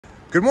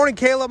Good morning,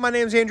 Kayla. My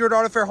name is Andrew at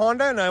Auto Fair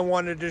Honda, and I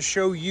wanted to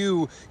show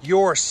you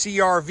your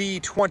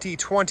CRV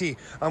 2020.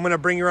 I'm going to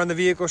bring you around the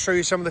vehicle, show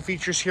you some of the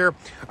features here.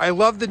 I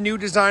love the new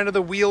design of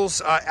the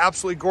wheels.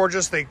 Absolutely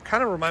gorgeous. They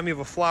kind of remind me of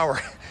a flower.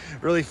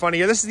 Really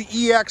funny. This is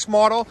the EX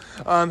model.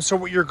 So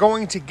what you're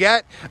going to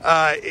get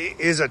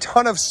is a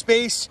ton of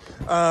space.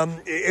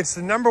 It's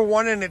the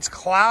 #1 in its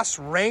class,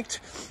 ranked.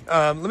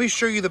 Let me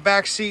show you the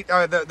back seat,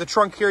 the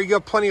trunk here. You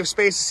have plenty of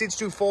space. The seats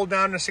do fold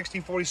down in a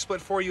 60-40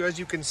 split for you, as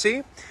you can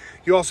see.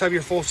 You also have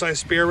your full-size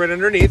spare right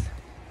underneath.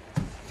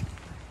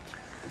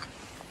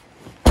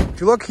 If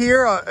you look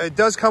here, it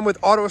does come with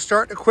auto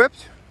start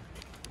equipped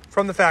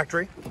from the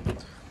factory.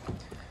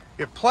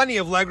 You have plenty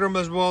of legroom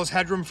as well as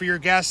headroom for your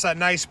guests. That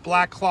nice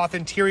black cloth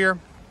interior.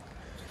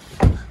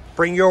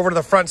 Bring you over to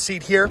the front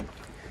seat here.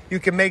 You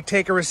can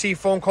take or receive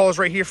phone calls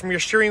right here from your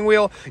steering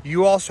wheel.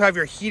 You also have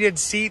your heated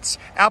seats,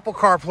 Apple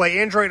CarPlay,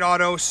 Android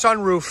Auto,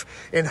 sunroof,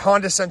 and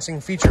Honda sensing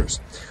features.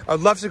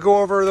 I'd love to go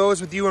over those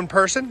with you in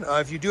person.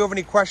 If you do have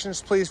any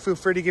questions, please feel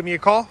free to give me a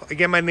call.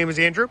 Again, my name is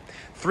Andrew,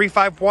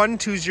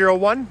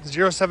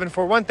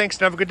 351-201-0741. Thanks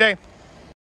and have a good day.